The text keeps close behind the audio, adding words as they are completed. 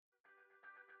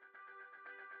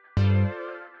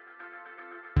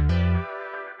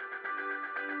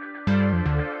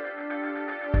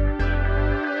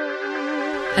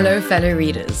Hello, fellow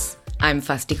readers. I'm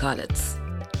Vasti Calitz.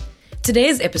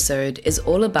 Today's episode is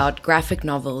all about graphic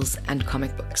novels and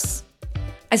comic books.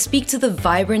 I speak to the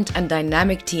vibrant and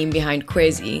dynamic team behind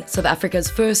Kwezi, South Africa's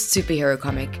first superhero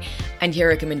comic, and hear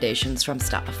recommendations from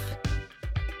staff.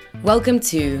 Welcome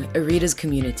to A Reader's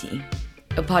Community,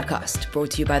 a podcast brought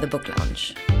to you by the Book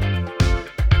Lounge.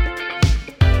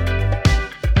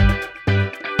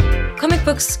 Comic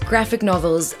books, graphic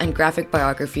novels, and graphic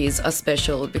biographies are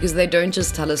special because they don't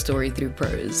just tell a story through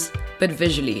prose, but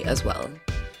visually as well.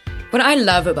 What I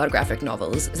love about graphic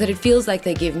novels is that it feels like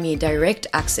they give me direct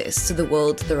access to the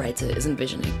world the writer is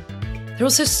envisioning. They're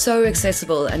also so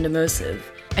accessible and immersive,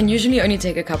 and usually only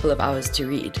take a couple of hours to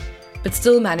read, but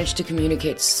still manage to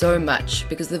communicate so much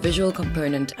because the visual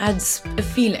component adds a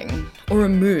feeling or a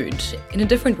mood in a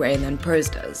different way than prose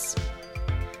does.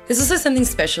 There's also something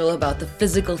special about the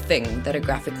physical thing that a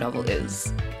graphic novel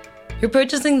is. You're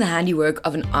purchasing the handiwork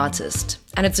of an artist,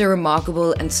 and it's a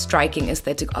remarkable and striking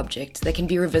aesthetic object that can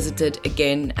be revisited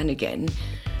again and again,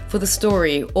 for the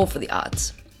story or for the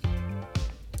art.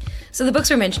 So the books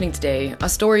we're mentioning today are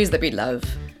stories that we love,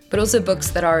 but also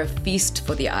books that are a feast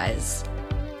for the eyes.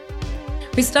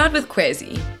 We start with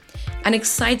Kwezi, an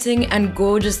exciting and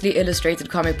gorgeously illustrated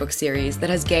comic book series that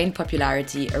has gained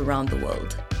popularity around the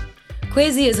world.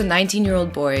 Kwezi is a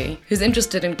 19-year-old boy who's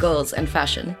interested in girls and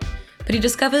fashion, but he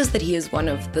discovers that he is one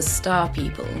of the star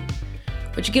people,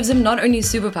 which gives him not only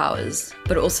superpowers,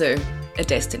 but also a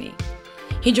destiny.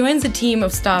 He joins a team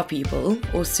of star people,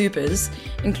 or supers,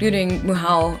 including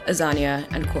Mohale, Azania,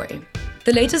 and Koi.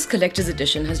 The latest collector's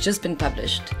edition has just been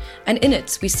published, and in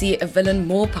it we see a villain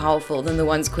more powerful than the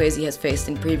ones Kwezi has faced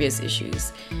in previous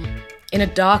issues, in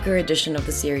a darker edition of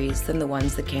the series than the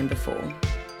ones that came before.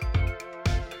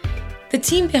 The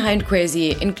team behind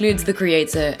Kwezi includes the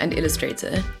creator and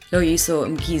illustrator, Loyiso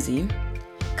Mkize,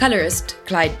 colorist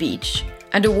Clyde Beech,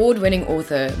 and award-winning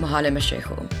author Mohale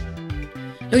Mashigo.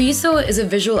 Loyiso is a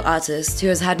visual artist who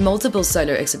has had multiple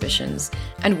solo exhibitions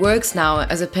and works now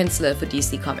as a penciler for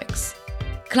DC Comics.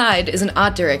 Clyde is an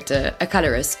art director, a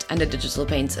colorist, and a digital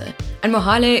painter. And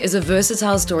Mohale is a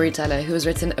versatile storyteller who has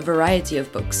written a variety of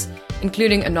books,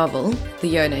 including a novel, The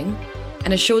Yearning,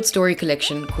 and a short story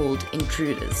collection called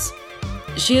Intruders.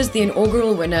 She is the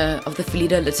inaugural winner of the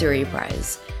Fleda Literary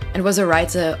Prize and was a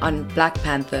writer on Black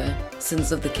Panther,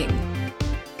 Sins of the King.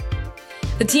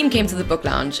 The team came to the Book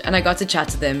Lounge and I got to chat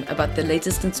to them about the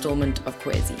latest installment of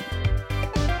Kwezi.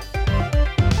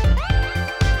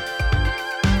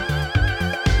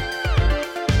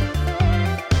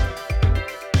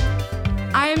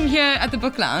 I'm here at the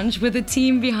Book Lounge with the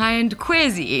team behind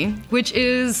Kwezi, which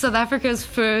is South Africa's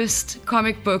first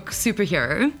comic book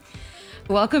superhero.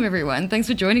 Welcome, everyone. Thanks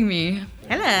for joining me.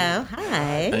 Hello.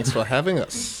 Hi. Thanks for having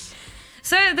us.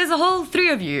 So there's a whole three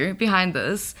of you behind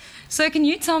this. So can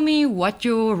you tell me what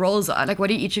your roles are? Like, what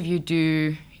do each of you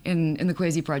do in the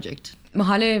Kwezi project?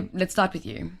 Mohale, let's start with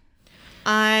you.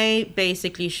 I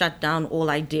basically shut down all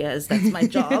ideas. That's my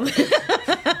job.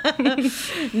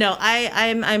 No,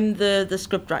 I'm the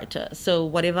script writer. So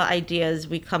whatever ideas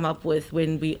we come up with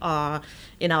when we are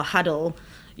in our huddle,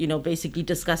 basically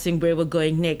discussing where we're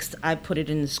going next, I put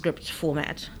it in the script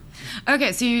format.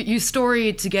 Okay, so you story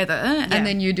it together and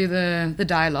then you do the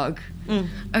dialogue.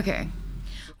 Okay.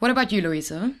 What about you,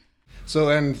 Loyiso? So,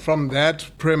 and from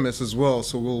that premise as well,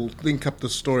 so we'll link up the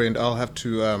story and I'll have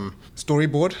to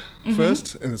storyboard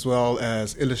first, and as well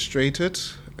as illustrate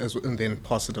it, and then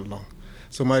pass it along.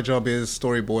 So my job is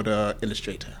storyboarder,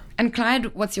 illustrator. And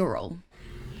Clyde, what's your role?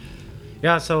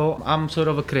 Yeah, so I'm sort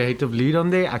of a creative lead on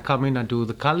there. I come in and do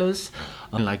the colors.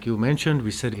 And like you mentioned,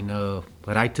 we sit in a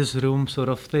writer's room sort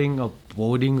of thing, a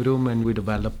boarding room, and we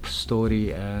develop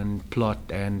story and plot.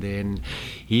 And then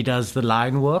he does the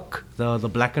line work, the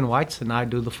black and whites, and I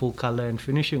do the full color and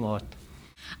finishing art.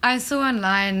 I saw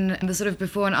online the sort of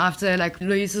before and after, like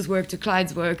Loyiso's work to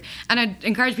Clyde's work, and I'd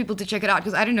encourage people to check it out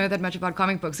because I don't know that much about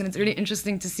comic books, and it's really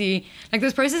interesting to see, like,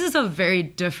 those processes are very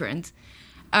different.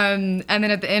 And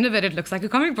then at the end of it, it looks like a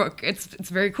comic book. It's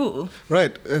very cool.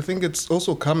 Right. I think it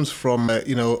also comes from,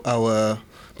 our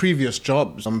previous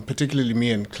jobs, particularly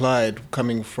me and Clyde,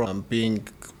 coming from being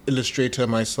illustrator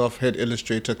myself, head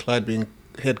illustrator, Clyde being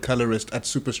head colorist at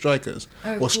Super Strikers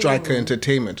or Striker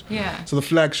Entertainment. Yeah. So the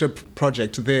flagship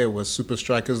project there was Super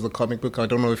Strikers, the comic book. I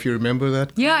don't know if you remember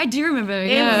that. Yeah, I do remember.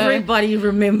 Yeah. Everybody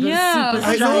remembers Super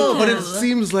Strikers. I know, but it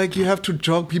seems like you have to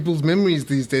jog people's memories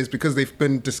these days because they've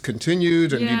been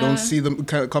discontinued and you don't see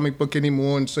the comic book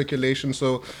anymore in circulation.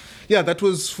 So yeah, that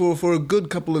was for a good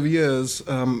couple of years.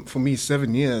 For me,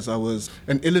 7 years. I was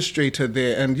an illustrator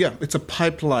there. And yeah, it's a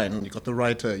pipeline. You've got the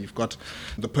writer, you've got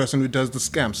the person who does the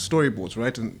scamps, storyboards,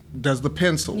 right? And does the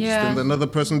pencils. Yeah. Then another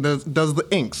person does the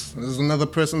inks. There's another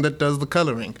person that does the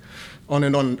coloring. On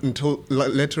and on until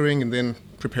lettering and then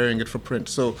preparing it for print.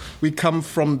 So we come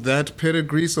from that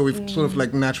pedigree, so we've sort of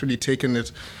like naturally taken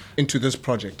it into this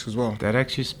project as well. That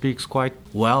actually speaks quite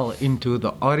well into the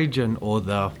origin or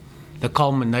the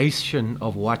culmination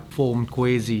of what formed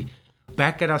Kwezi.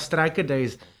 Back at our striker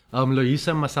days, Loyiso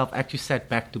and myself actually sat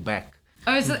back to back.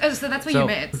 Oh, so that's where you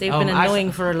met. They've been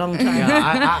annoying for a long time.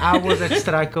 Yeah, I was at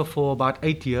striker for about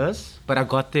 8 years, but I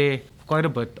got there quite a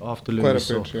bit after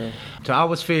Loyiso. Quite a bit, yeah. So I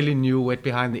was fairly new, wet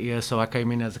behind the ears, so I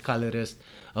came in as a colorist,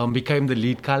 became the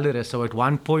lead colorist. So at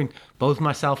one point, both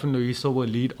myself and Loyiso were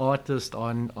lead artists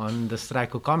on the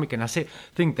Striker comic. And I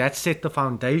think that set the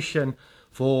foundation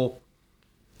for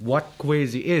what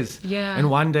Kwezi is. Yeah. And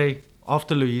one day,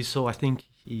 after Loyiso, I think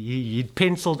he'd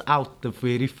penciled out the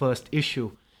very first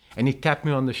issue. And he tapped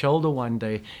me on the shoulder one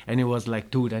day, and he was like,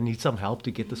 dude, I need some help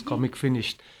to get this comic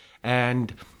finished.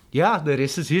 And yeah, the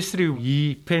rest is history.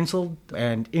 He penciled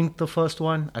and inked the first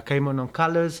one. I came on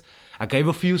colors. I gave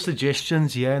a few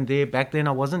suggestions here and there. Back then,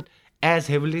 I wasn't as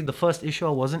heavily, the first issue,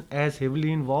 I wasn't as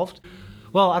heavily involved.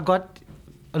 Well, I got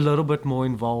a little bit more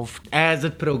involved as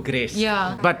it progressed.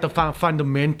 Yeah. But the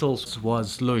fundamentals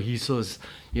was Loyiso's,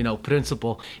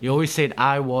 principle. He always said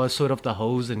I was sort of the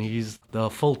hose and he's the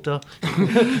filter.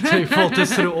 So he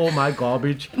filters through all my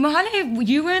garbage. Mohale,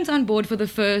 you weren't on board for the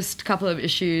first couple of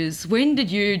issues. When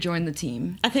did you join the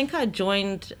team? I think I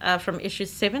joined from issue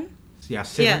 7. Yeah,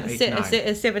 7, 8,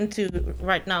 9. 7 to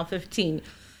right now 15.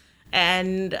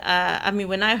 And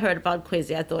when I heard about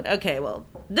Kwezi, I thought, okay, well,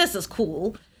 this is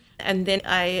cool. And then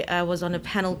I was on a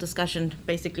panel discussion,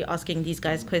 basically asking these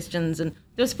guys questions. And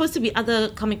there were supposed to be other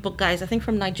comic book guys, I think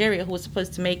from Nigeria, who were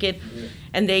supposed to make it. Yeah.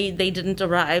 And they didn't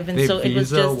arrive. And their so it was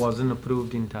visa just wasn't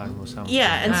approved in time or something.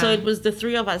 Yeah, and so it was the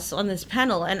three of us on this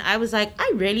panel. And I was like,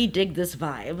 I really dig this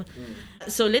vibe.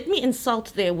 So let me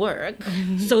insult their work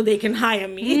so they can hire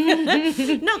me.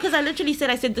 No, because I literally said,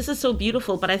 this is so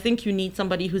beautiful, but I think you need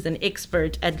somebody who's an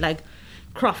expert at like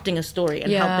crafting a story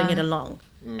and helping it along.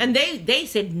 And they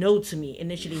said no to me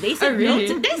initially. They said no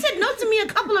to me a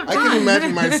couple of times. I can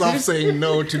imagine myself saying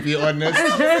no, to be honest.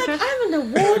 And I was like, I'm an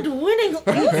award-winning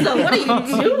author. What are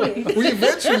you doing? We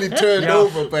eventually turned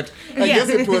over, but I guess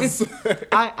it was.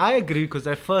 I agree, because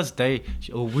that first day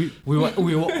we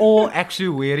were all actually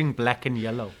wearing black and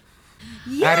yellow.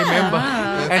 Yeah. I remember.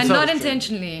 And not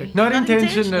intentionally. Not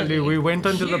intentionally. We went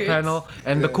onto the panel,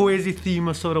 and the Kwezi theme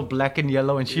was sort of black and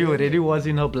yellow, and she already was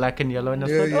in her black and yellow, and I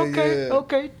was like,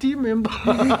 okay, team member.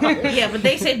 Yeah, but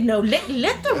they said no.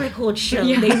 Let the record show.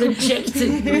 Yeah. They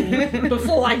rejected me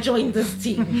before I joined this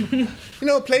team.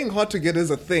 Playing hard to get is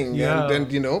a thing,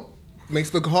 and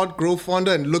makes the heart grow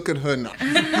fonder, and look at her now.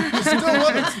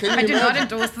 I do not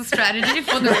endorse the strategy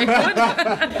for the record.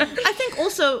 I think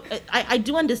also, I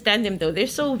do understand them though. They're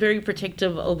so very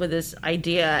protective over this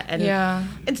idea, and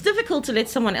it's difficult to let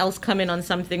someone else come in on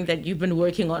something that you've been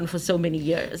working on for so many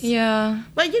years. Yeah.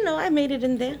 But I made it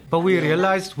in there. But we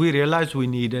realized we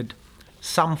needed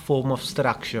some form of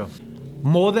structure.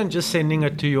 More than just sending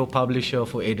it to your publisher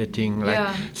for editing,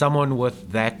 someone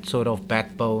with that sort of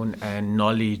backbone and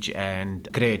knowledge and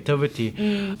creativity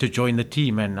to join the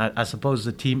team. And I suppose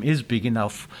the team is big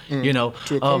enough,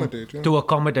 to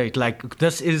accommodate. Like,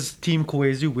 this is Team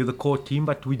Kwezi with a core team,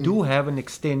 but we do have an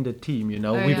extended team.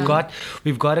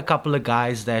 We've got a couple of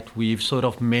guys that we've sort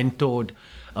of mentored.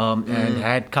 And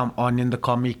had come on in the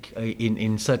comic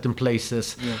in certain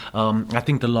places. Yeah. I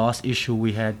think the last issue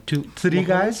we had 3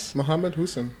 guys. Mohammed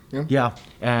Hussein. Yeah,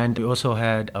 and we also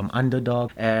had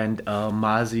Underdog and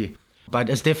Mazi. But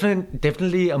it's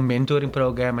definitely a mentoring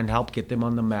program and help get them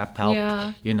on the map. Help,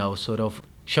 sort of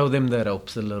show them the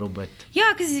ropes a little bit.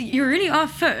 Yeah, because you really are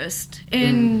first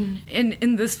in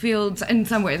this field in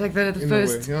some ways, like the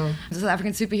first South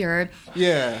African superhero.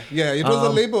 Yeah. It was a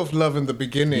labor of love in the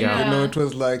beginning. Yeah. It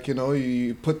was like,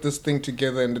 you put this thing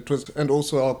together, and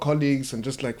also our colleagues and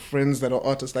just like friends that are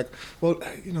artists, like, well,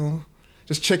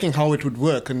 just checking how it would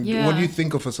work, and what do you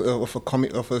think of a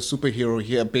superhero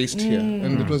here based here?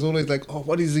 And it was always like, oh,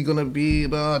 what is he gonna be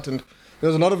about? And there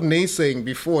was a lot of naysaying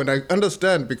before, and I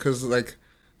understand, because like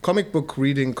comic book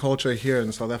reading culture here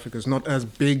in South Africa is not as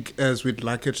big as we'd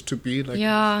like it to be. Like,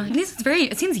 at least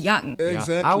it seems young.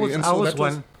 Exactly. I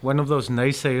was one of those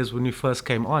naysayers when we first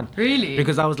came on. Really?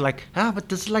 Because I was like, but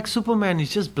this is like Superman,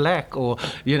 he's just black. Or,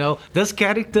 this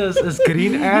character is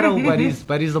Green Arrow,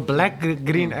 but he's a black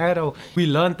Green Arrow. We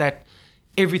learned that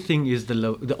everything is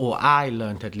or I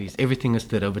learned at least, everything is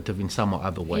derivative in some or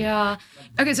other way. Yeah.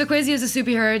 Okay, so Kwezi as a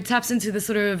superhero taps into the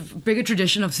sort of bigger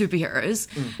tradition of superheroes.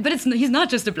 But he's not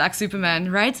just a black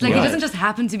Superman, right? Like, he doesn't just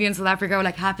happen to be in South Africa or,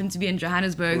 like, happen to be in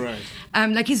Johannesburg. Right.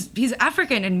 Like, he's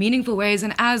African in meaningful ways,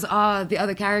 and as are the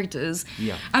other characters.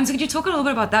 Yeah. So could you talk a little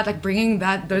bit about that, like, bringing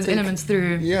those elements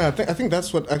through? Yeah, I think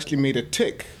that's what actually made it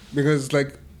tick. Because,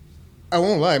 like, I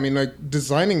won't lie, I mean, like,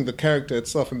 designing the character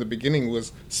itself in the beginning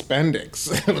was spandex.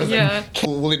 It was like,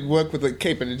 will it work with a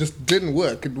cape? And it just didn't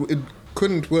work. It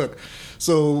couldn't work.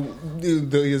 So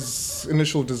his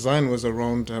initial design was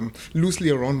loosely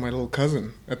around my little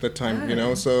cousin at the time, you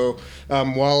know. So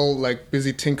while, like,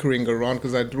 busy tinkering around,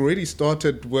 because I'd already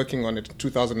started working on it in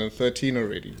 2013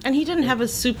 already. And he didn't have a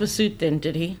super suit then,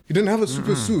 did he? He didn't have a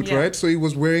super suit, right? So he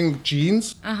was wearing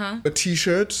jeans, a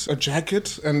t-shirt, a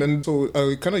jacket, and then so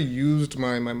I kind of used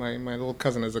my little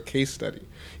cousin as a case study,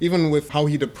 even with how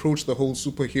he'd approach the whole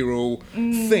superhero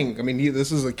thing. I mean,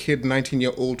 this is a kid,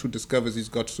 19-year-old, who discovers he's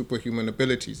got superhuman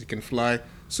abilities. He can fly,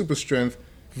 super strength,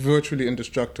 virtually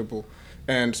indestructible.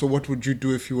 And so what would you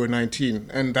do if you were 19?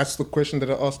 And that's the question that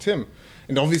I asked him.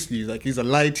 And obviously, like, he's a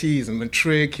lighty, he's a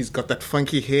matric, he's got that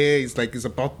funky hair, he's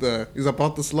about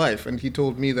this life. And he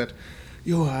told me that,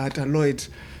 Lloyd,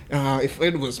 if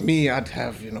it was me, I'd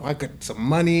have, I'd get some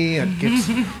money, I'd get,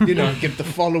 I'd get the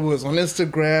followers on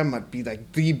Instagram, I'd be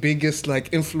like the biggest, like,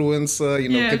 influencer,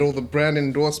 get all the brand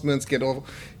endorsements, get all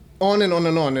on and on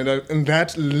and on. And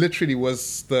that literally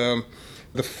was the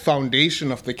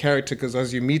foundation of the character, because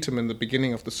as you meet him in the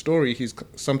beginning of the story, he's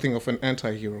something of an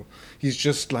anti-hero. He's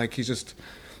just,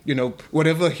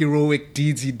 whatever heroic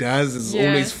deeds he does is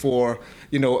always for,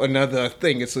 another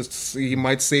thing. It's just, he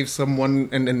might save someone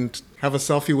and have a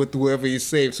selfie with whoever he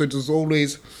saved. So it was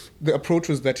always, the approach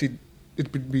was that it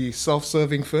would be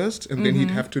self-serving first, and then he'd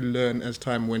have to learn as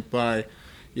time went by,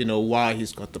 why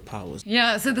he's got the powers.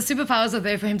 Yeah, so the superpowers are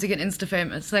there for him to get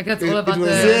insta-famous. Like, that's all about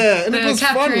and it was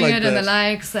capturing fun like it that. and the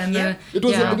likes and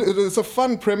It's a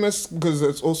fun premise because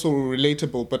it's also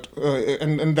relatable, but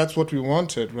and that's what we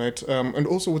wanted, right? And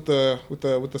also with the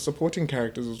supporting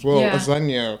characters as well,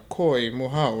 Azania, Koi,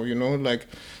 Mohale. Like,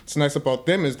 it's nice about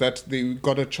them is that they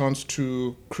got a chance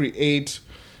to create,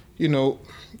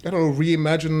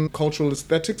 reimagine cultural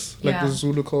aesthetics, like the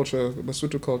Zulu culture, the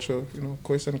Basotho culture,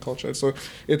 Khoisan culture. So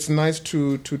it's nice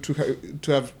to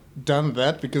have done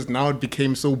that, because now it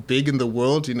became so big in the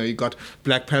world. You got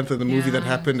Black Panther, the movie that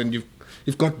happened, and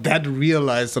you've got that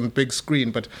realized on big screen.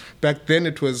 But back then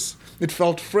it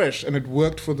felt fresh and it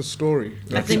worked for the story.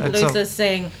 I think Loyiso's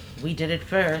saying, we did it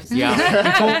first. Yeah.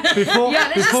 Before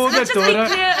the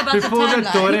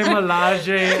Dore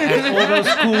Milaje and all those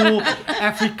cool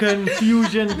African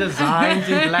fusion designs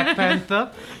in Black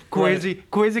Panther,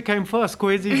 Kwezi came first.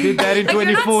 Kwezi did that in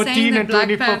 2014 and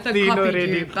 2015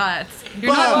 already. But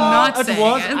you're not saying it.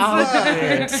 Was out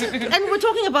there. And we're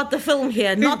talking about the film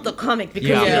here, not the comic,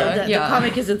 because the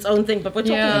comic is its own thing. But we're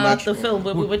talking about the film,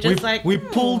 where we were just we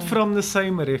pulled from the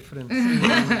same reference.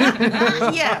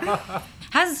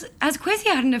 Has Kwezi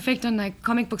had an effect on, like,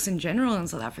 comic books in general in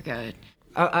South Africa?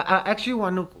 I actually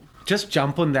want to just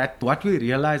jump on that. What we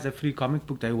realized at Free Comic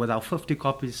Book Day with our 50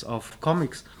 copies of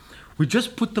comics, we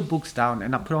just put the books down,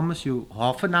 and I promise you,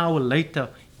 half an hour later,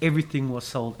 everything was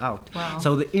sold out. Wow.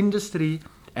 So the industry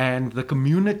and the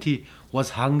community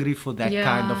was hungry for that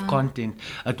kind of content.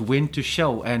 It went to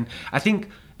show. And I think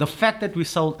the fact that we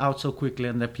sold out so quickly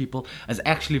and that people is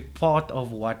actually part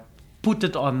of what put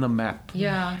it on the map.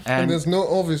 Yeah. And there's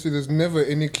never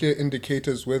any clear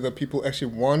indicators whether people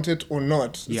actually want it or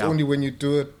not. It's only when you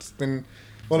do it, then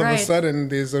all of a sudden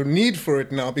there's a need for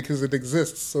it now because it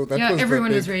exists. So that was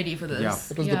everyone is ready for this.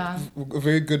 It was a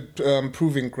very good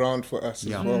proving ground for us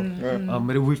as well.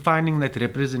 But we're finding that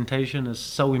representation is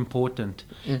so important,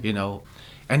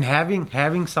 And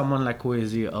having someone like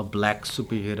Kwezi, a black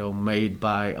superhero made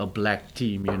by a black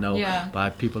team, by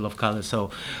people of color.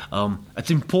 So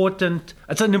it's important.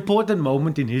 It's an important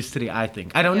moment in history, I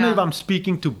think. I don't know if I'm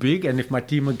speaking too big and if my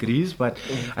team agrees, but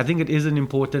I think it is an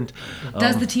important...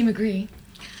 Does the team agree?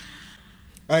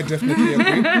 I definitely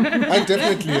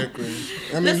agree.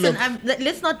 I mean, listen,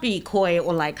 let's not be coy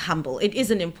or, like, humble. It is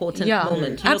an important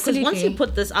moment. Because once you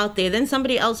put this out there, then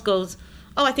somebody else goes,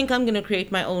 oh, I think I'm going to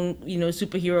create my own,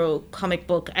 superhero comic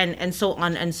book and so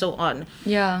on and so on.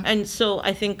 Yeah. And so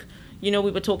I think, we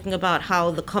were talking about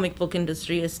how the comic book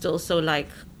industry is still so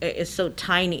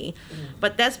tiny.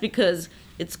 But that's because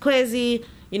it's Kwezi,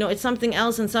 it's something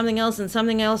else and something else and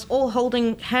something else, all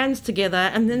holding hands together.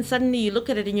 And then suddenly you look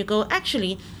at it and you go,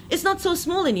 actually, it's not so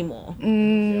small anymore.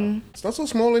 It's not so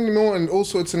small anymore. And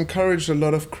also it's encouraged a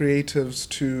lot of creatives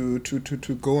to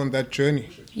go on that journey.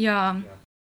 Yeah.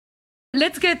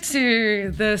 Let's get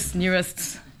to this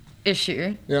newest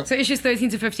issue. Yeah. So issues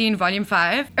 13 to 15, volume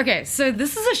 5. Okay, so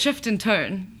this is a shift in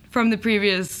tone from the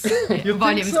previous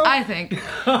volumes, so? I think.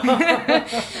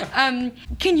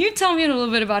 Can you tell me a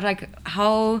little bit about like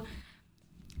how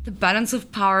the balance of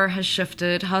power has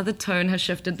shifted, how the tone has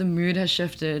shifted, the mood has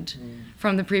shifted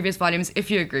from the previous volumes,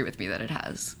 if you agree with me that it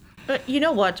has? You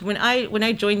know what? When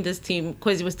I joined this team,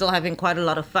 Kwezi was still having quite a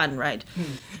lot of fun, right?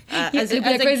 Kwezi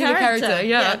the character,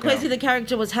 yeah. Kwezi the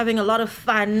character was having a lot of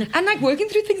fun. And like working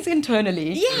through things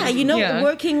internally. Yeah,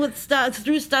 working with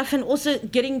through stuff and also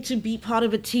getting to be part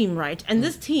of a team, right? And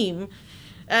this team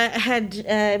had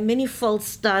many false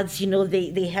starts,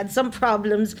 they had some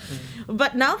problems.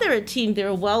 But now they're a team, they're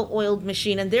a well-oiled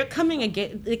machine, and they're coming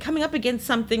up against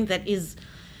something that is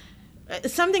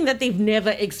something that they've never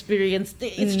experienced.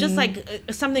 It's just like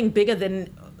something bigger than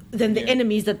the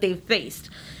enemies that they've faced.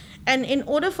 And in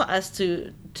order for us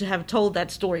to have told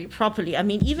that story properly, I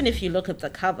mean, even if you look at the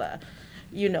cover,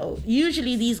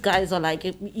 usually these guys are like,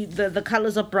 the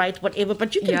colors are bright, whatever,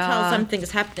 but you can tell something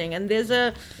is happening. And there's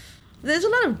a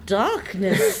lot of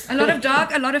darkness. A lot of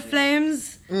dark, a lot of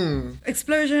flames,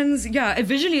 explosions. Yeah,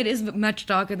 visually it is much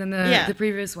darker than the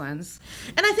previous ones.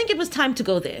 And I think it was time to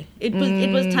go there. It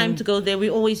was time to go there.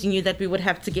 We always knew that we would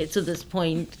have to get to this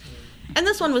point. And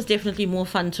this one was definitely more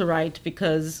fun to write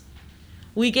because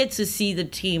we get to see the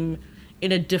team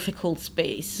in a difficult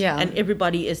space. Yeah. And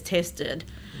everybody is tested.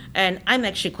 And I'm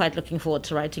actually quite looking forward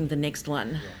to writing the next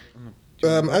one.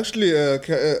 Carol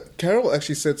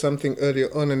actually said something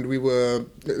earlier on, and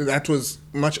that was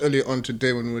much earlier on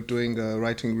today when we were doing a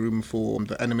writing room for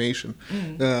the animation,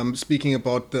 speaking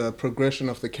about the progression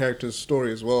of the character's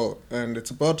story as well. And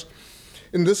it's about,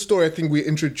 in this story, I think we're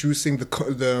introducing the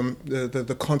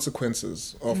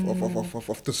consequences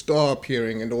of the star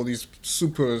appearing and all these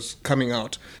supers coming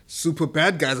out, super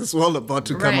bad guys as well about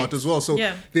to come out as well. So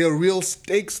there are real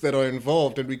stakes that are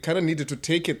involved, and we kind of needed to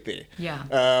take it there.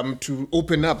 Yeah. To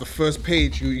open up the first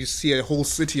page, you see a whole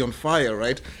city on fire,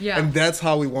 right? Yeah. And that's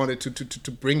how we wanted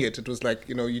to bring it. It was like,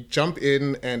 you jump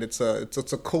in and it's a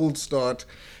cold start,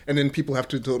 and then people have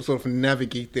to sort of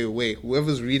navigate their way.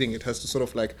 Whoever's reading it has to sort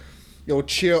of like,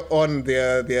 cheer on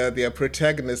their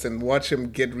protagonist and watch him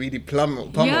get really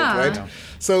pummeled, right?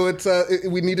 So it's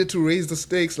we needed to raise the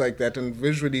stakes like that, and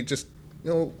visually just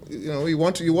you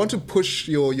want to push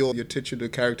your titular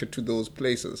character to those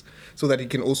places so that he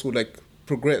can also like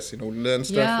progress, learn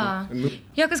stuff. And move.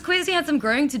 Yeah, because Kwezi had some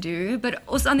growing to do, but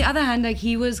also on the other hand, like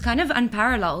he was kind of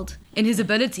unparalleled in his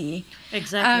ability.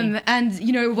 Exactly.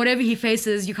 And whatever he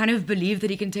faces, you kind of believe that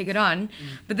he can take it on.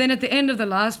 But then at the end of the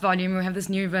last volume, we have this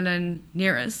new villain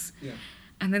near us. Yeah.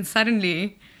 And then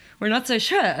suddenly, we're not so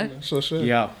sure.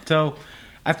 Yeah. So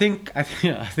I think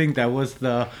that was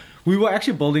we were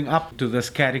actually building up to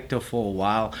this character for a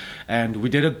while, and we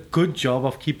did a good job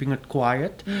of keeping it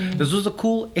quiet. This was a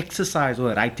cool exercise,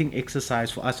 or a writing exercise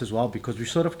for us as well, because we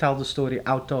sort of tell the story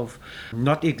out of,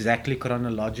 not exactly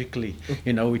chronologically,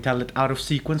 we tell it out of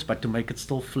sequence, but to make it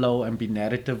still flow and be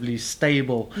narratively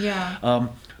stable. Yeah.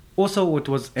 Also, it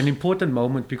was an important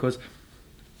moment because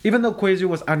even though Kwezi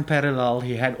was unparalleled,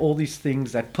 he had all these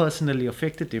things that personally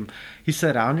affected him. His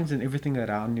surroundings and everything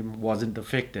around him wasn't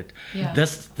affected. Yeah.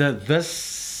 This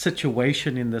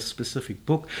situation in this specific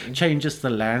book changes the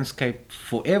landscape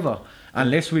forever,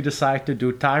 unless we decide to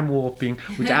do time warping,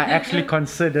 which I actually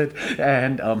considered,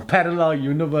 and parallel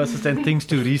universes and things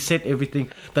to reset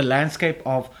everything. The landscape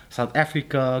of South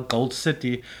Africa, Gold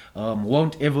City,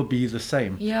 won't ever be the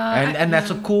same. Yeah, and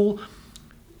that's a cool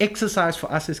exercise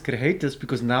for us as creators,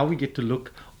 because now we get to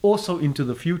look also into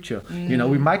the future.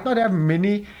 We might not have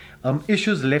many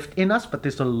issues left in us, but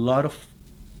there's a lot of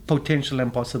potential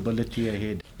and possibility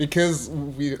ahead. Because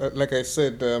we, like I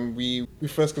said, we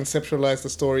first conceptualized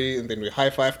the story, and then we high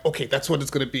five. Okay, that's what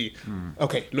it's going to be.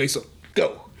 Okay, Loyiso,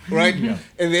 go, right?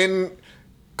 And then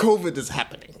COVID is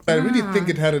happening. I really think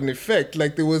it had an effect.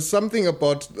 Like there was something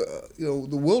about,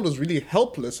 the world was really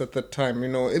helpless at that time.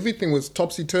 Everything was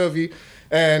topsy-turvy.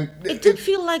 And it did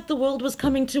feel like the world was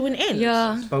coming to an end.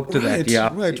 Yeah. Spoke to that, yeah.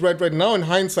 Right. Now in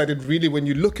hindsight, it really, when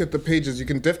you look at the pages, you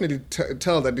can definitely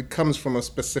tell that it comes from a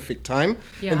specific time.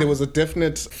 Yeah. And there was a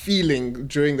definite feeling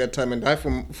during that time. And I,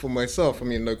 for myself, I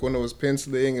mean, like when I was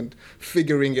penciling and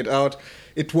figuring it out,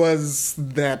 it was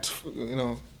that,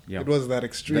 It was that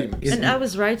extreme. And I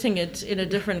was writing it in a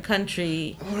different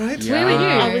country. All right. Yeah. Where were you?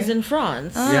 I was in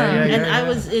France. I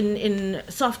was in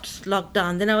soft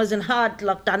lockdown. Then I was in hard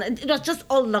lockdown. It was just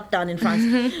all lockdown in France.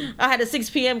 I had a 6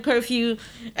 p.m. curfew,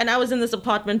 and I was in this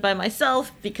apartment by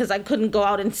myself because I couldn't go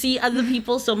out and see other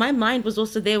people. So my mind was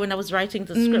also there when I was writing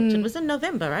the script. It was in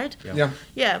November, right? Yeah.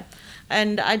 Yeah.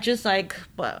 And I just like,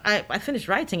 I finished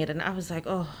writing it and I was like,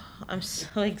 oh, I'm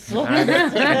so exhausted.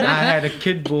 I had a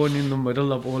kid born in the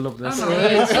middle of all of this.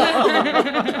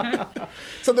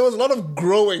 So there was a lot of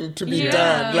growing to be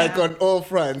done, like on all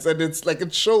fronts. And it's like,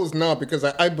 it shows now because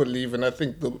I believe, and I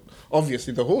think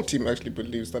obviously the whole team actually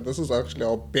believes that this is actually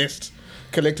our best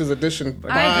collector's edition.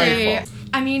 I agree.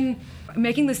 I mean,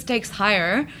 making the stakes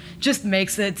higher just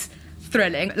makes it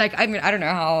thrilling. Like, I mean, I don't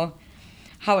know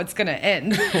how it's gonna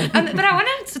end. But I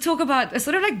wanted to talk about a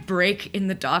sort of like break in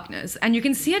the darkness. And you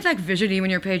can see it like visually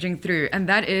when you're paging through. And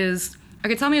that is,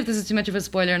 okay, tell me if this is too much of a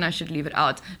spoiler and I should leave it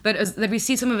out. But that we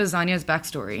see some of Azania's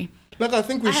backstory. Like, I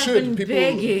think we I have should. been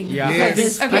begging Yeah. for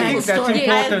this I think that's backstory.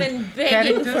 I've important. been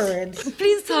begging for it.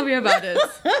 Please tell me about it.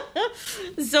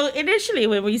 So initially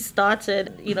when we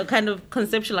started, kind of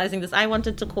conceptualizing this, I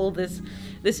wanted to call this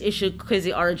issue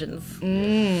Kwezi Origins.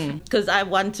 Because I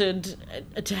wanted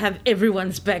to have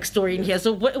everyone's backstory in here.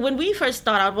 So when we first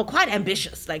start out, we're quite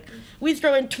ambitious. Like, we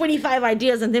throw in 25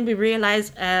 ideas and then we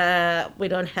realize we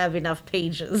don't have enough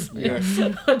pages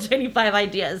for 25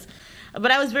 ideas. But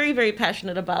I was very, very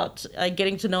passionate about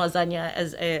getting to know Azania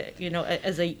as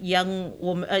a young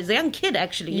woman, as a young kid,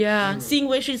 actually. Yeah. Seeing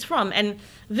where she's from. And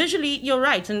visually, you're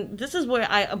right. And this is where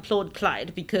I applaud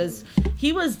Clyde, because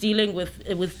he was dealing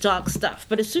with dark stuff.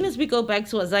 But as soon as we go back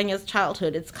to Azania's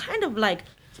childhood, it's kind of like...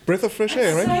 Breath of fresh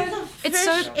air, right? It's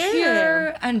so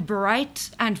pure and bright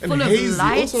and full And of hazy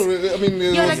light. also, I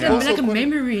mean, Like a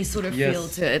memory sort of feel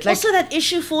to it. Like, also, that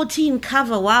issue 14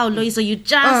 cover, wow, Loyiso,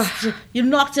 you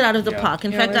knocked it out of the park.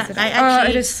 In fact, I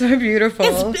actually... it is so beautiful.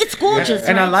 It's gorgeous,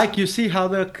 And I right? like, you see how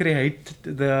the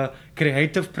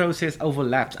creative process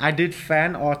overlaps. I did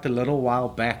fan art a little while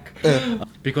back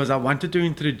because I wanted to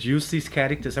introduce these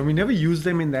characters, and we never used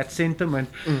them in that sentiment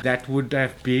that would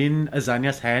have been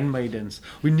Azania's handmaidens.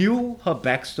 We knew her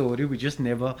backstory, we just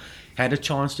never had a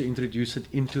chance to introduce it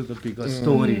into the bigger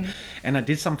story. And I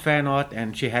did some fan art,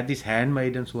 and she had these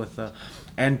handmaidens with her.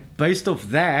 And based off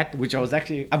that, which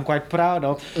I'm quite proud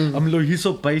of,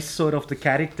 Loyiso based sort of the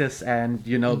characters and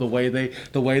the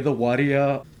way the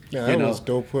warrior. Yeah, that was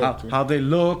dope work. How they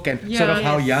look and sort of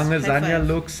how young Azania five.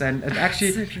 looks, and it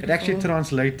actually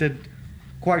translated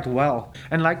quite well.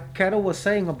 And like Carol was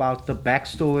saying about the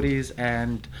backstories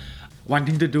and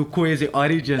wanting to do Kwezi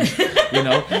origins,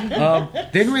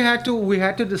 then we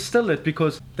had to distill it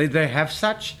because they have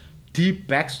such deep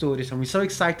backstories, and we're so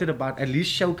excited about at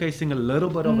least showcasing a little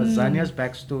bit of Azania's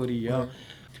backstory here.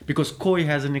 Because Koi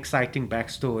has an exciting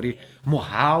backstory.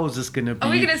 Mohale is going to be are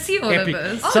we going to see all epic. of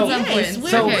this? So, at some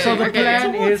point? so the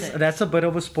plan Towards is, it. that's a bit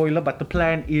of a spoiler, but the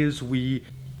plan is we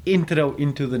intro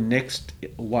into the next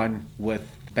one with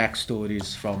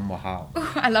backstories from Mohale.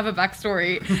 I love a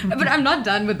backstory, but I'm not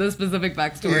done with this specific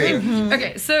backstory.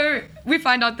 Okay, so we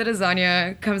find out that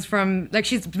Azania comes from, like,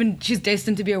 she's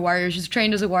destined to be a warrior. She's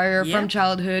trained as a warrior from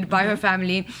childhood by her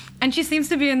family, and she seems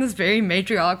to be in this very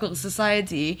matriarchal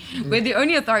society where the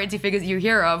only authority figures you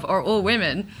hear of are all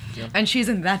women, and she's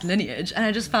in that lineage. And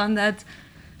I just found that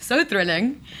so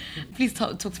thrilling. Please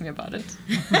talk to me about it.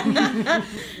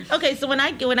 Okay, so when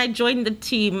I joined the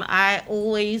team, I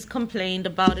always complained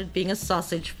about it being a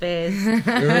sausage fest.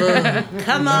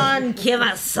 Come on, give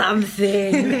us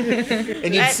something.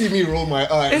 And you'd see me roll my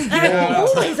eyes.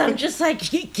 I'm just like,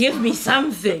 give me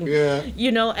something. Yeah.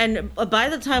 And by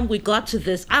the time we got to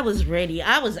this, I was ready.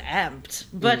 I was amped.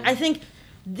 But I think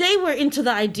they were into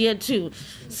the idea too.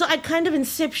 So I kind of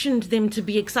inceptioned them to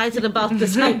be excited about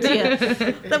this idea.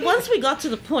 That once we got to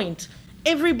the point,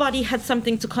 everybody had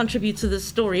something to contribute to this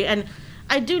story. And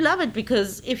I do love it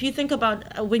because if you think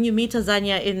about when you meet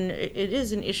Azania it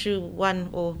is in issue 1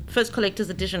 or first collector's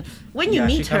edition, when you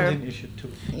meet she her, comes in issue 2.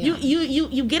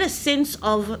 you get a sense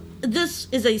of this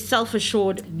is a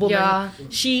self-assured woman. Yeah.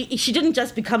 She didn't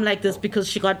just become like this because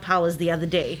she got powers the other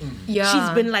day. Yeah. She's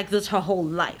been like this her whole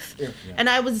life. And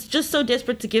I was just so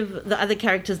desperate to give the other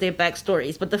characters their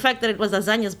backstories. But the fact that it was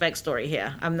Azania's backstory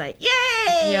here, I'm like,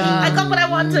 yay! Yeah. I got what I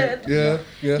wanted. Yeah,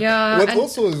 What and-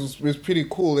 also is pretty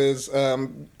cool is,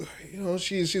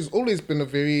 she's always been a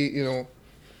very,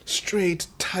 straight,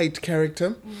 tight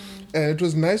character. And it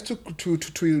was nice to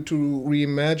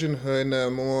reimagine her in a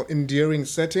more endearing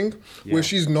setting where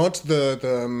she's not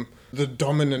the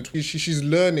dominant. She's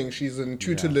learning. She's in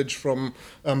tutelage from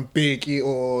Beech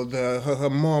or her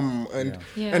mom, and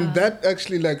that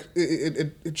actually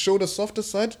it showed a softer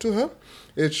side to her.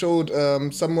 It showed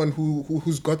someone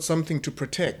who's got something to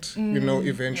protect.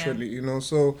 Eventually,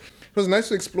 So it was nice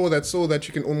to explore that so that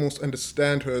you can almost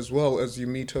understand her as well as you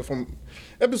meet her from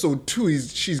episode 2.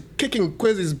 She's kicking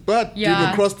Kwezi's butt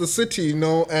across the city,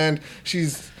 and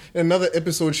she's another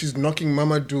episode, she's knocking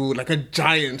Mamadou like a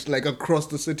giant, like across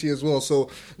the city as well. So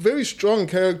very strong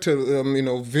character,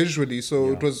 visually.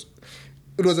 So it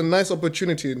was a nice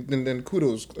opportunity, and then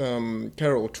kudos,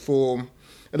 Carol, for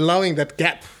allowing that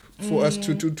gap for us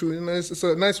to it's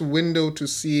a nice window to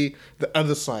see the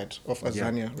other side of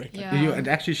Azania. Right? Yeah. It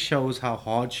actually shows how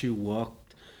hard she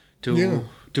worked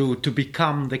to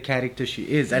become the character she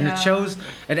is, and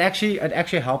it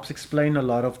actually helps explain a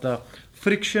lot of the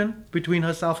friction between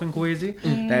herself and Kwezi.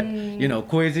 That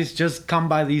Kwezi's just come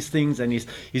by these things and he's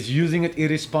using it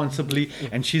irresponsibly,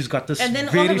 and she's got this And then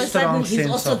very all of a strong sudden, he's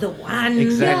sense also of the one.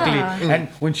 exactly. Yeah. And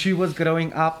when she was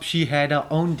growing up, she had her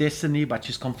own destiny, but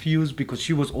she's confused because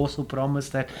she was also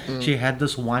promised that she had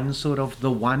this one sort of the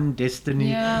one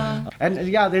destiny. Yeah. And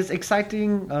there's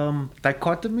exciting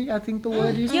dichotomy, I think the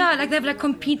word is. Yeah, like they have like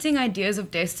competing ideas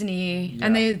of destiny,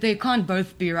 and they can't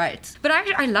both be right. But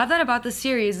I love that about the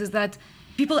series is that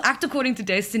people act according to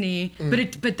destiny,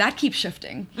 but that keeps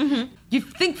shifting. Mm-hmm. You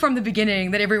think from the beginning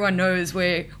that everyone knows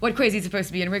what Kwezi's supposed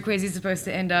to be and where Kwezi's supposed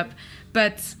to end up,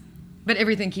 but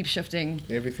everything keeps shifting.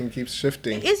 Everything keeps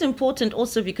shifting. It is important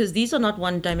also because these are not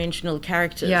one-dimensional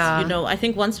characters. Yeah. I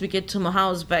think once we get to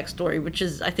Mohale's backstory, which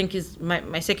is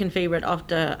my second favorite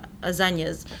after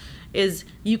Azania's, is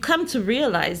you come to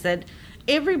realize that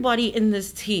everybody in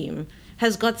this team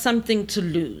has got something to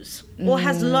lose or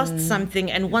has lost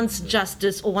something and wants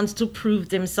justice or wants to prove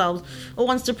themselves or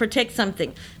wants to protect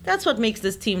something. That's what makes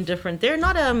this team different. They're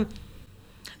not an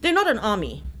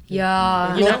army.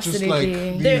 Yeah, Not just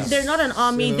absolutely. like They're not an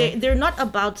army. They're not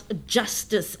about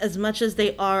justice as much as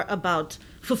they are about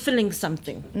fulfilling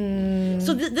something.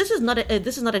 So this is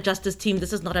not a justice team.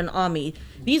 This is not an army.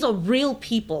 These are real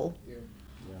people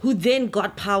who then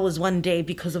got powers one day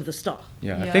because of the star.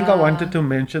 I think I wanted to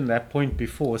mention that point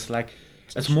before.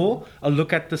 It's more a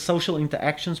look at the social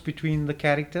interactions between the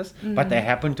characters, but they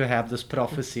happen to have this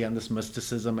prophecy and this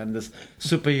mysticism and this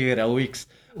superheroics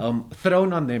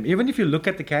thrown on them. Even if you look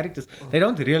at the characters, they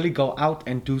don't really go out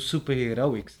and do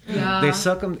superheroics.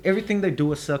 Everything they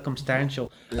do is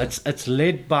circumstantial. It's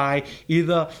led by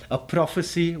either a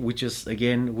prophecy, which is,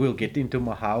 again, we'll get into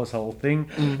Mohale's whole thing,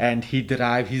 and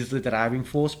he's the driving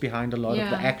force behind a lot of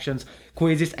the actions.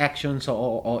 Kwezi's actions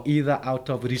are either out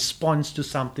of response to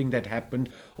something that happened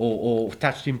or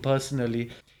touched him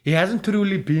personally. He hasn't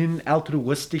truly been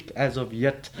altruistic as of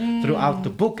yet throughout the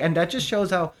book, and that just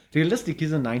shows how realistic.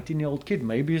 He's a 19-year-old kid.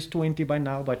 Maybe he's 20 by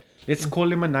now, but let's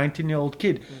call him a 19-year-old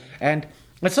kid. And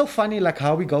it's so funny, like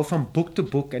how we go from book to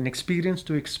book and experience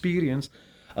to experience,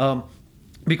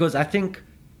 because I think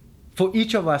for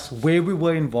each of us, where we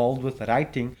were involved with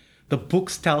writing, the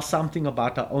books tell something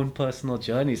about our own personal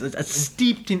journeys. It's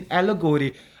steeped in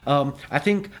allegory. I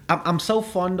think I'm so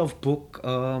fond of book.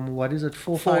 What is it?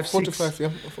 4, 5, 6. 4 to 5, yeah.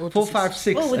 4, 5,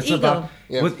 6. Oh, with it's Ego. about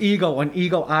Yeah. with Ego on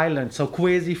Ego Island. So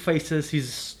Kwezi faces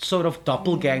his sort of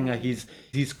doppelganger,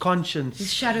 his conscience,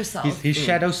 His shadow self. his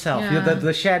shadow self. Yeah.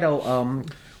 The shadow.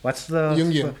 What's the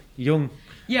Jungian. Jung.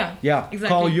 Yeah, Yeah,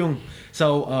 Carl Jung.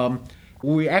 So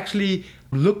we actually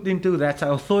looked into that.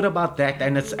 So I thought about that,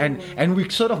 and we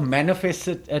sort of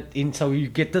manifested it in. So you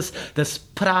get this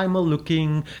primal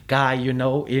looking guy,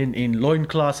 in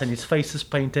loincloths, and his face is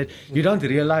painted. You don't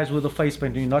realize with the face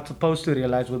paint. You're not supposed to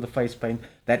realize with the face paint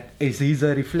that he's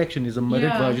a reflection. He's a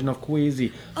mirrored version of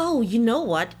Kwezi. Oh, you know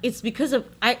what? It's because of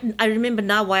I remember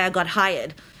now why I got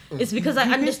hired. It's because I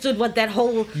understood what that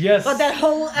whole collector's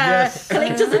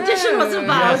edition was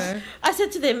about. Yes. I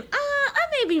said to them, I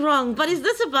may be wrong, but is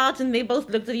this about? And they both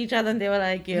looked at each other and they were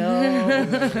like, yo,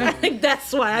 I think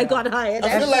that's why I got hired.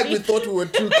 I feel like we thought we were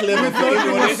too clever for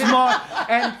anyone. Smart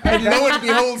And lo and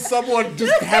behold, someone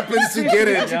just happens to get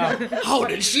it. How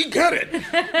did she get it?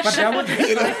 but that was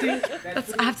exciting.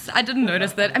 I didn't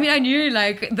notice that. I mean, I knew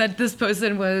like that this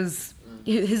person was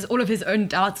all of his own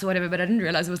doubts or whatever, but I didn't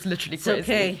realize it was literally It's crazy.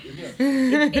 okay.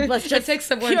 It was just takes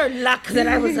someone- pure luck that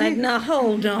I was like, now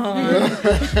hold on.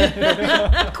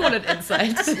 Call it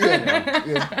insight.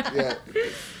 Yeah.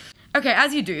 Okay,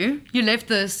 as you do, you left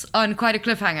this on quite a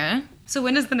cliffhanger. So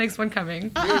when is the next one coming?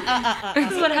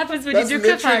 This is what happens when That's you do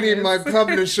literally cliffhangers. my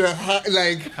publisher,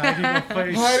 hiding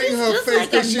her just face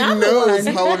like because she another knows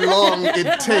one. how long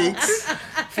it takes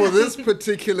for this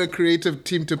particular creative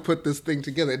team to put this thing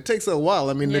together. It takes a while.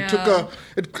 I mean, it took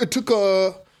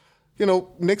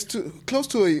close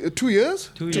to 2 years,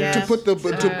 2 years. Yeah. to put the.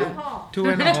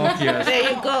 2.5 years. There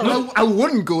you go. I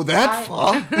wouldn't go that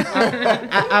far.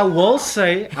 I will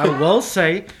say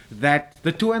that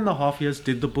the 2.5 years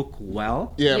did the book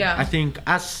well. Yeah. I think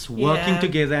us working Yeah.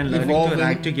 together and learning Evolving. to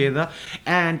write together,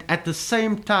 and at the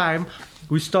same time,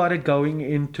 we started going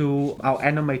into our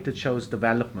animated show's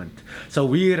development. So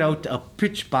we wrote a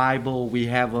pitch Bible. We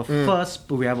have a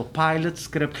we have a pilot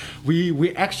script.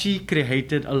 We actually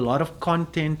created a lot of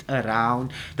content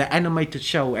around the animated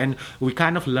show, and we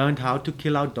kind of learned how to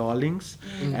kill our darlings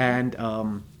and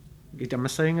am I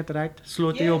saying it right?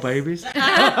 Slaughter your babies. The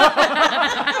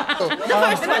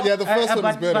first one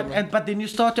is better. But then you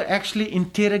start to actually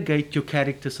interrogate your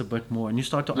characters a bit more, and you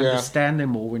start to understand them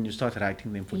more when you start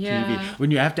writing them for TV.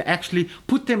 When you have to actually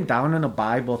put them down on a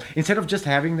Bible, instead of just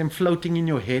having them floating in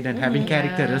your head and having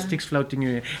characteristics floating in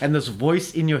your head, and this voice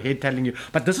in your head telling you,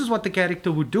 but this is what the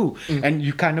character would do, and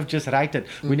you kind of just write it.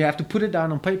 When you have to put it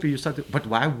down on paper, you start to, but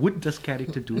why would this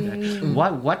character do that?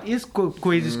 What is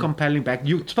Kwezi's compelling back?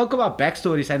 You spoke about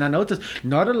backstories, and I noticed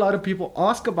not a lot of people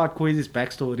ask about Kwezi's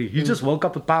backstory. He just woke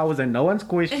up with powers and no one's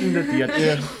questioned it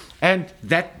yet. And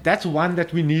that's one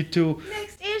that we need to...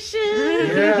 Next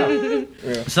issue!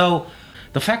 So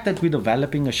the fact that we're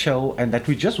developing a show and that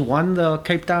we just won the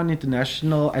Cape Town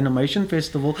International Animation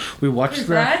Festival, we watched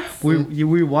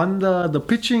we won the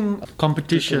pitching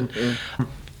competition.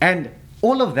 And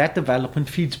all of that development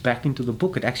feeds back into the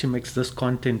book. It actually makes this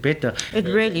content better. It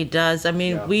really does. I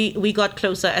mean, we got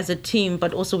closer as a team,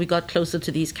 but also we got closer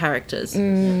to these characters.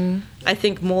 I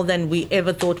think more than we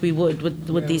ever thought we would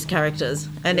with these characters.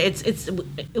 And it's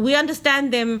we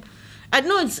understand them. I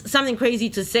know it's something crazy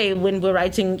to say when we're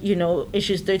writing,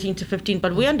 issues 13 to 15,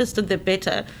 but we understood them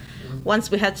better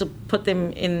once we had to put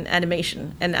them in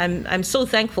animation, and I'm so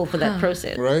thankful for that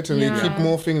process. Right, and they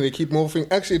keep morphing.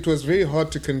 Actually, it was very hard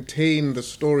to contain the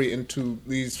story into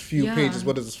these few pages.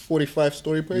 What is this, 45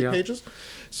 story pages?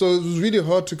 So it was really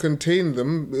hard to contain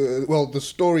them. The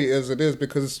story as it is,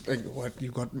 because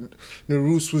you got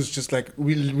Nerus was just like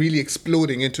really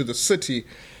exploding into the city.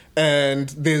 And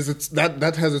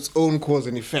that has its own cause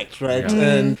and effect, right?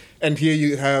 And here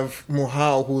you have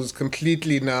Mohale, who's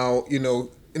completely now,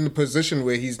 in a position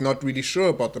where he's not really sure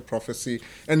about the prophecy,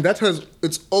 and that has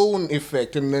its own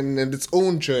effect and its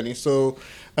own journey. So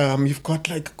you've got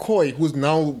like Koi, who's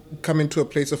now coming to a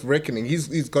place of reckoning.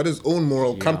 He's got his own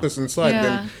moral compass inside,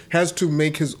 and has to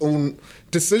make his own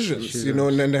decisions,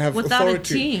 and then have without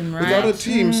authority. A team, right? Without a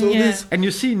team, so there's... And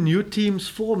you see new teams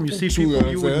form. You see people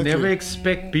you would never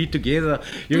expect be together.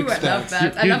 I love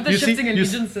that. I love the shifting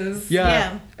allegiances.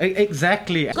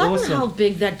 Exactly. Awesome. How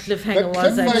big that cliffhanger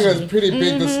was. That cliffhanger is pretty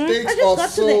big. The stakes I just got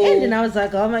so... to the end and I was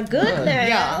like, oh my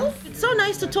goodness. It's so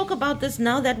nice to talk about this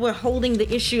now that we're holding the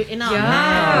issue in our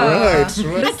hands.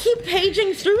 Right. I keep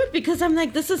paging through it because I'm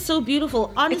like, this is so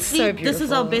beautiful. Honestly, this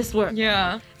is our best work.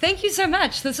 Yeah. Thank you so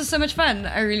much. This was so much fun.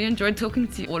 I really enjoyed talking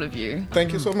to all of you.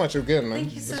 Thank you so much again, man.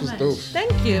 Thank you so much. much. Dope.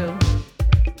 Thank you.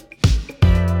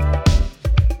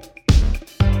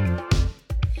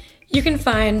 You can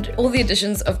find all the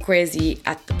editions of Kwezi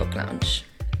at the Book Lounge.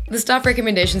 The staff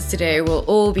recommendations today will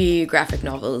all be graphic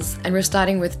novels, and we're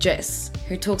starting with Jess,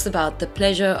 who talks about the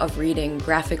pleasure of reading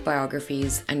graphic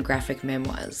biographies and graphic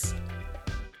memoirs.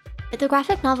 The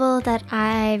graphic novel that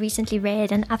I recently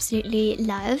read and absolutely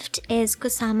loved is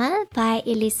Kusama by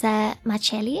Elisa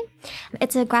Macellari.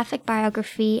 It's a graphic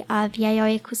biography of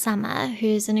Yayoi Kusama,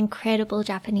 who's an incredible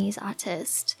Japanese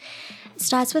artist. It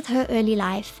starts with her early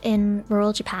life in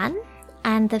rural Japan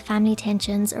and the family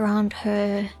tensions around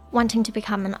her wanting to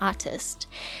become an artist.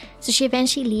 So she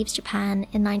eventually leaves Japan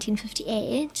in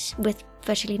 1958 with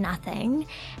virtually nothing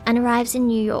and arrives in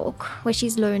New York, where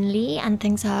she's lonely and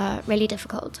things are really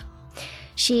difficult.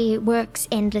 She works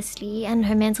endlessly and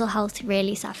her mental health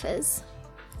really suffers.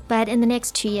 But in the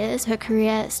next 2 years, her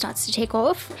career starts to take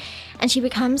off and she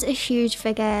becomes a huge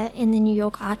figure in the New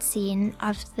York art scene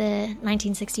of the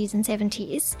 1960s and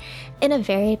 70s in a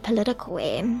very political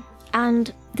way.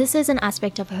 And this is an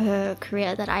aspect of her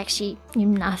career that I actually knew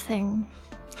nothing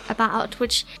about,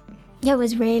 which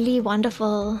was really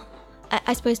wonderful,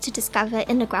 I suppose, to discover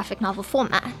in a graphic novel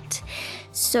format.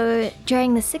 So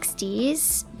during the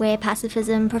 60s, where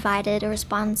pacifism provided a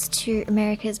response to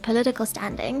America's political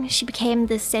standing, she became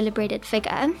this celebrated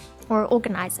figure, or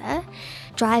organizer,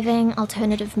 driving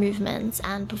alternative movements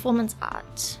and performance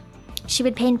art. She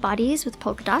would paint bodies with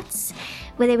polka dots,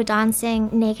 where they were dancing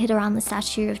naked around the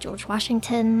statue of George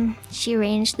Washington. She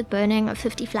arranged the burning of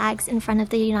 50 flags in front of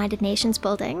the United Nations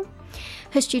building.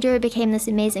 Her studio became this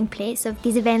amazing place of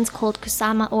these events called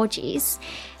Kusama orgies,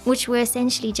 which were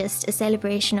essentially just a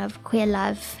celebration of queer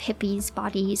love, hippies,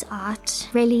 bodies, art,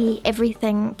 really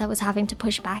everything that was having to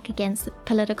push back against the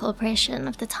political oppression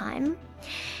of the time.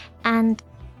 And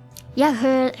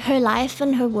her life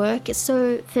and her work is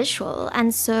so visual,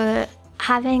 and so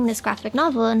having this graphic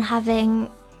novel and having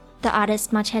the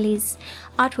artist Macellari's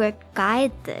artwork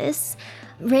guide this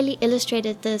really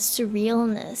illustrated the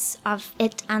surrealness of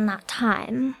it and that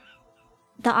time.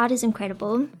 The art is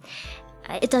incredible.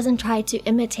 It doesn't try to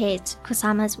imitate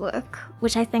Kusama's work,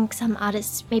 which I think some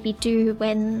artists maybe do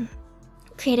when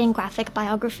creating graphic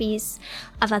biographies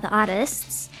of other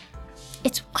artists.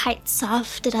 It's quite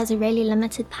soft. It has a really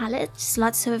limited palette, just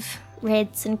lots of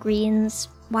reds and greens,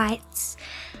 whites.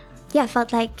 Yeah, I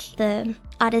felt like the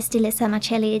artist Elisa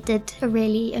Macellari did a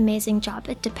really amazing job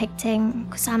at depicting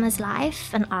Kusama's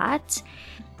life and art.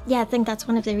 Yeah, I think that's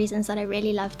one of the reasons that I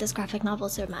really love this graphic novel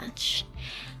so much.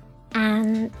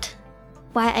 And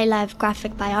why I love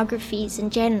graphic biographies in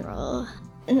general.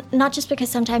 Not just because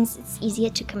sometimes it's easier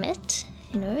to commit,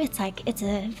 it's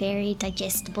a very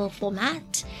digestible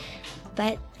format,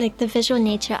 but like the visual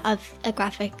nature of a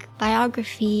graphic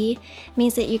biography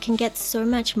means that you can get so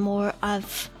much more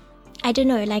of,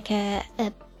 like a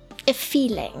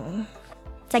feeling.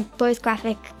 It's like both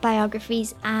graphic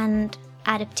biographies and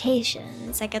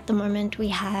adaptations. Like at the moment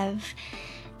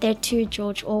there are 2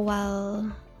 George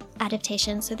Orwell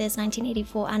adaptations. So there's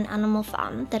 1984 and Animal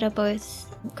Farm that are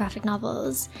both graphic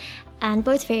novels and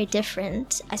both very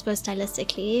different, I suppose,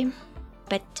 stylistically.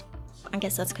 But I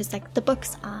guess that's because the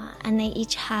books are, and they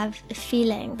each have a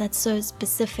feeling that's so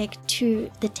specific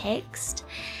to the text,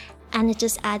 and it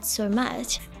just adds so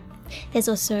much. There's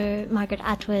also Margaret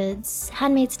Atwood's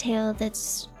Handmaid's Tale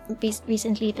that's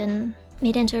recently been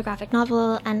made into a graphic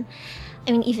novel, and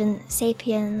even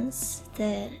Sapiens,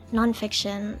 the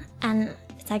non-fiction, and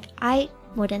it's I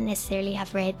wouldn't necessarily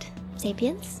have read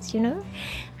Sapiens,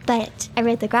 but I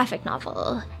read the graphic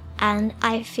novel, and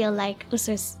I feel like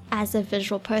also as a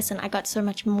visual person, I got so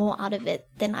much more out of it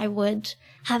than I would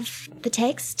have the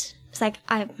text. It's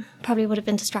I probably would have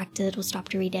been distracted or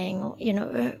stopped reading, or,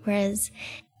 whereas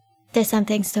there's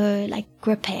something so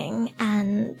gripping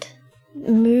and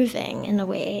moving in a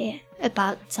way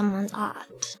about someone's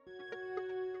art.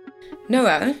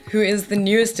 Noah, who is the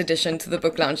newest addition to the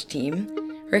book launch team,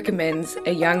 recommends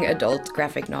a young adult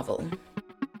graphic novel.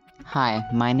 Hi,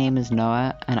 my name is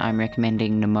Noah, and I'm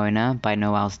recommending Nimona by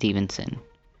Noelle Stevenson.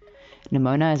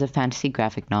 Nimona is a fantasy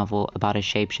graphic novel about a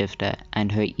shapeshifter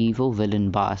and her evil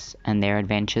villain boss and their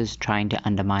adventures trying to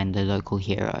undermine the local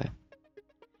hero.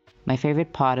 My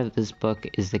favorite part of this book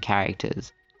is the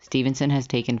characters. Stevenson has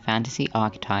taken fantasy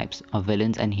archetypes of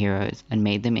villains and heroes and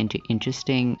made them into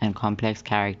interesting and complex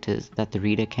characters that the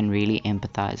reader can really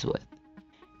empathize with.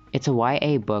 It's a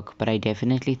YA book, but I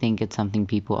definitely think it's something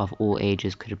people of all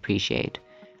ages could appreciate.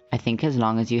 I think as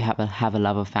long as you have a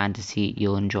love of fantasy,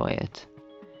 you'll enjoy it.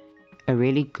 A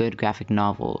really good graphic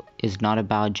novel is not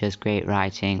about just great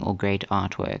writing or great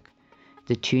artwork.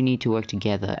 The two need to work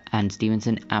together, and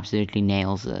Stevenson absolutely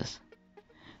nails this.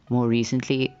 More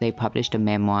recently, they published a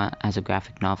memoir as a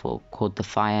graphic novel called The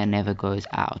Fire Never Goes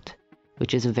Out,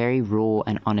 which is a very raw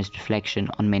and honest reflection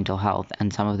on mental health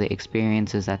and some of the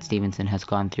experiences that Stevenson has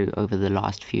gone through over the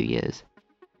last few years.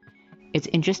 It's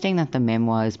interesting that the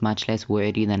memoir is much less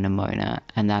wordy than Nimona,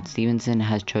 and that Stevenson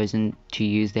has chosen to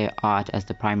use their art as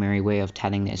the primary way of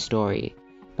telling their story,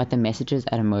 but the messages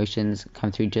and emotions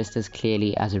come through just as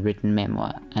clearly as a written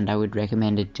memoir, and I would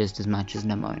recommend it just as much as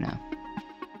Nimona.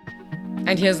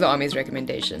 And here's the Army's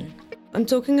recommendation. I'm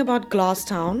talking about Glass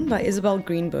Town by Isabel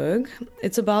Greenberg.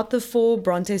 It's about the 4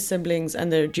 Bronte siblings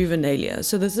and their juvenilia.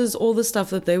 So this is all the stuff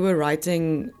that they were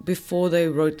writing before they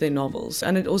wrote their novels.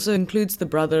 And it also includes the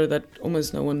brother that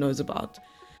almost no one knows about.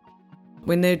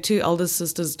 When their 2 eldest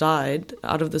sisters died,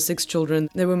 out of the 6 children,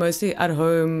 they were mostly at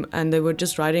home and they were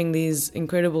just writing these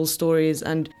incredible stories.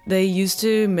 And they used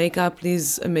to make up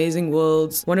these amazing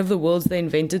worlds. One of the worlds they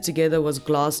invented together was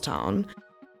Glass Town.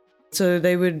 So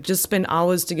they would just spend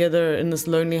hours together in this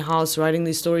lonely house writing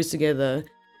these stories together.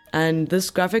 And this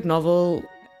graphic novel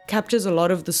captures a lot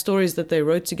of the stories that they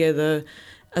wrote together,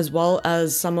 as well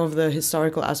as some of the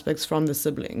historical aspects from the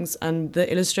siblings. And the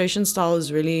illustration style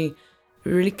is really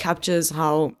captures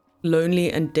how lonely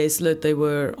and desolate they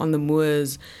were on the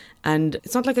moors. And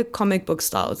it's not like a comic book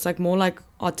style. It's more like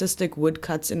artistic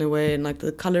woodcuts in a way. And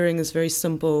the coloring is very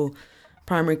simple,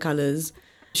 primary colors.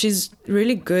 She's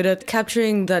really good at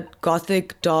capturing that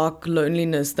gothic, dark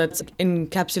loneliness that's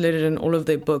encapsulated in all of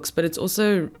their books, but it's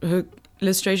also, her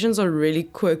illustrations are really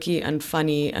quirky and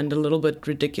funny and a little bit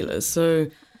ridiculous. So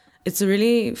it's a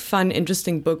really fun,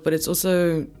 interesting book, but it's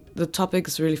also, the topic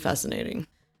is really fascinating.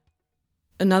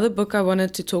 Another book I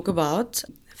wanted to talk about,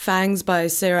 Fangs by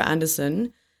Sarah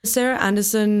Andersen. Sarah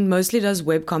Andersen mostly does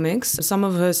webcomics. Some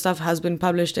of her stuff has been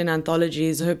published in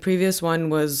anthologies. Her previous one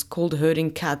was called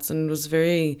Herding Cats and was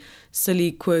very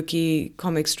silly, quirky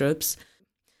comic strips.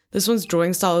 This one's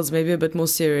drawing style is maybe a bit more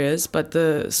serious, but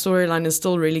the storyline is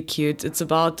still really cute. It's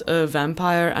about a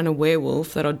vampire and a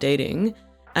werewolf that are dating,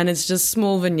 and it's just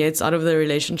small vignettes out of their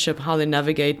relationship, how they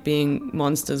navigate being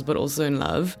monsters but also in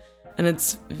love. And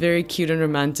it's very cute and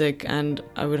romantic, and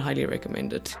I would highly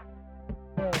recommend it.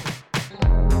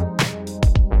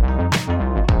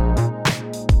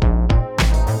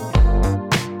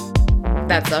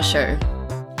 That's our show.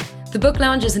 The Book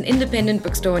Lounge is an independent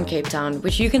bookstore in Cape Town,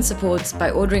 which you can support by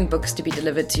ordering books to be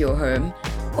delivered to your home,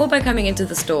 or by coming into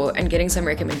the store and getting some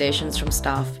recommendations from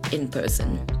staff in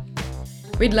person.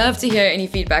 We'd love to hear any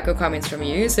feedback or comments from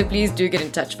you, so please do get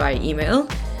in touch via email.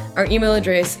 Our email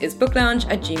address is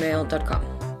booklounge@gmail.com.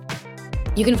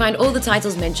 You can find all the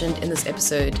titles mentioned in this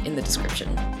episode in the description.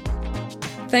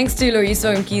 Thanks to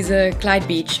Loyiso Mkize, Clyde,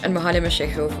 Beech, and Mohale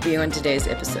for being on today's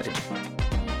episode.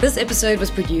 This episode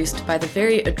was produced by the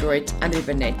very adroit Andri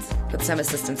Burnett, with some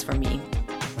assistance from me.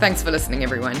 Thanks for listening,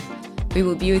 everyone. We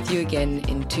will be with you again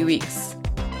in 2 weeks.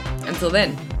 Until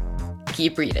then,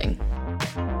 keep reading.